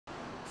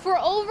For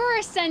over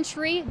a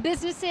century,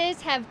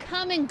 businesses have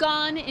come and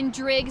gone in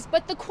Driggs,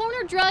 but the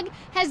corner drug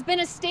has been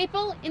a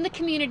staple in the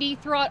community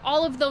throughout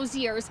all of those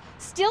years,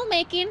 still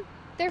making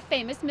their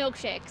famous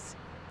milkshakes.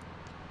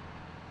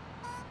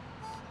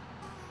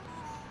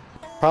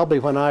 Probably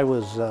when I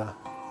was,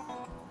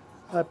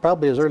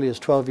 probably as early as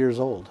 12 years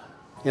old.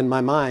 In my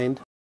mind,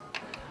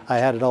 I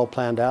had it all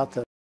planned out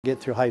that I'd get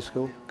through high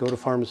school, go to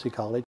pharmacy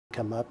college,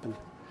 come up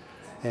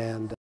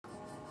and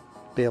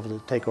be able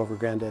to take over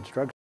Granddad's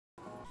drugstore.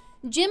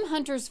 Jim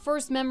Hunter's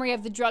first memory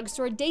of the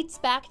drugstore dates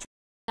back to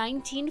the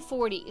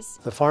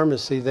 1940s. The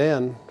pharmacy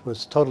then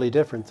was totally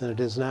different than it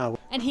is now.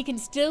 And he can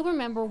still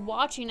remember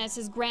watching as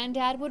his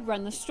granddad would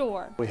run the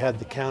store. We had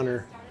the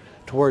counter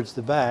towards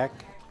the back.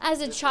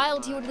 As a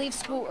child, he would leave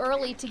school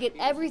early to get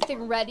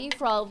everything ready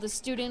for all of the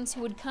students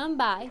who would come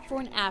by for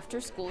an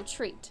after-school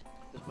treat.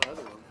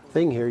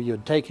 Thing here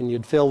you'd take and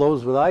you'd fill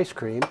those with ice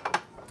cream.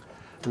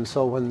 And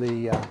so when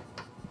the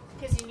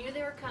because you knew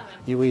they were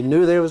coming. We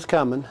knew they was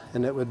coming,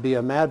 and it would be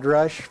a mad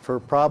rush for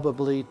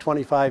probably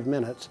 25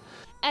 minutes.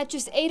 At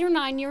just 8 or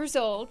 9 years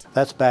old.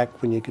 That's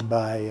back when you could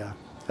buy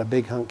a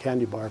big hunk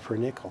candy bar for a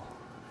nickel,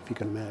 if you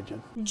can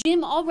imagine.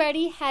 Jim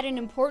already had an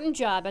important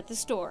job at the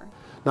store.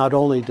 Not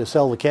only to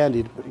sell the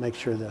candy, but make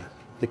sure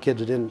the kids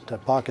didn't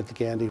pocket the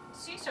candy.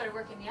 So you started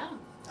working young.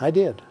 I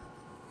did.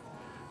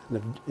 And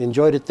I've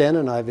enjoyed it then,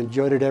 and I've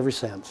enjoyed it ever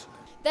since.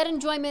 That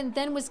enjoyment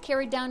then was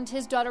carried down to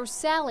his daughter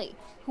Sally,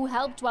 who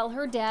helped while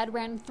her dad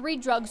ran 3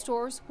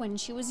 drugstores when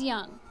she was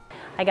young.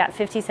 I got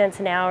 50 cents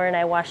an hour and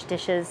I washed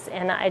dishes,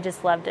 and I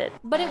just loved it.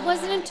 But it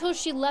wasn't until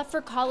she left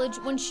for college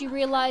when she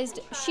realized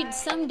she'd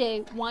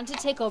someday want to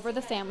take over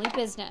the family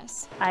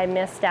business. I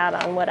missed out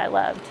on what I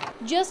loved.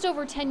 Just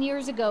over 10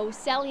 years ago,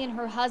 Sally and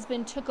her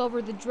husband took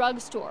over the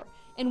drugstore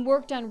and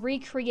worked on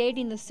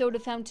recreating the soda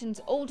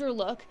fountain's older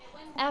look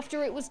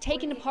after it was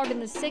taken apart in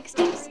the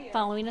 60s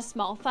following a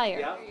small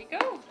fire. There you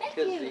go. Thank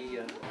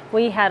you.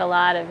 We had a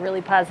lot of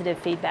really positive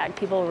feedback.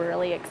 People were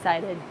really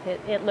excited.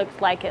 It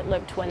looked like it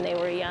looked when they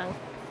were young.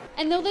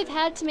 And though they've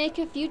had to make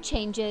a few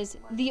changes,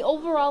 the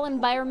overall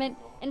environment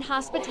and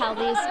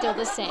hospitality is still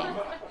the same,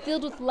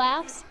 filled with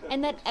laughs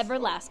and that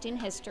everlasting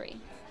history.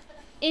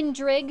 In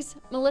Driggs,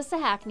 Melissa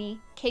Hackney,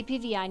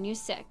 KPVI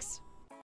News 6.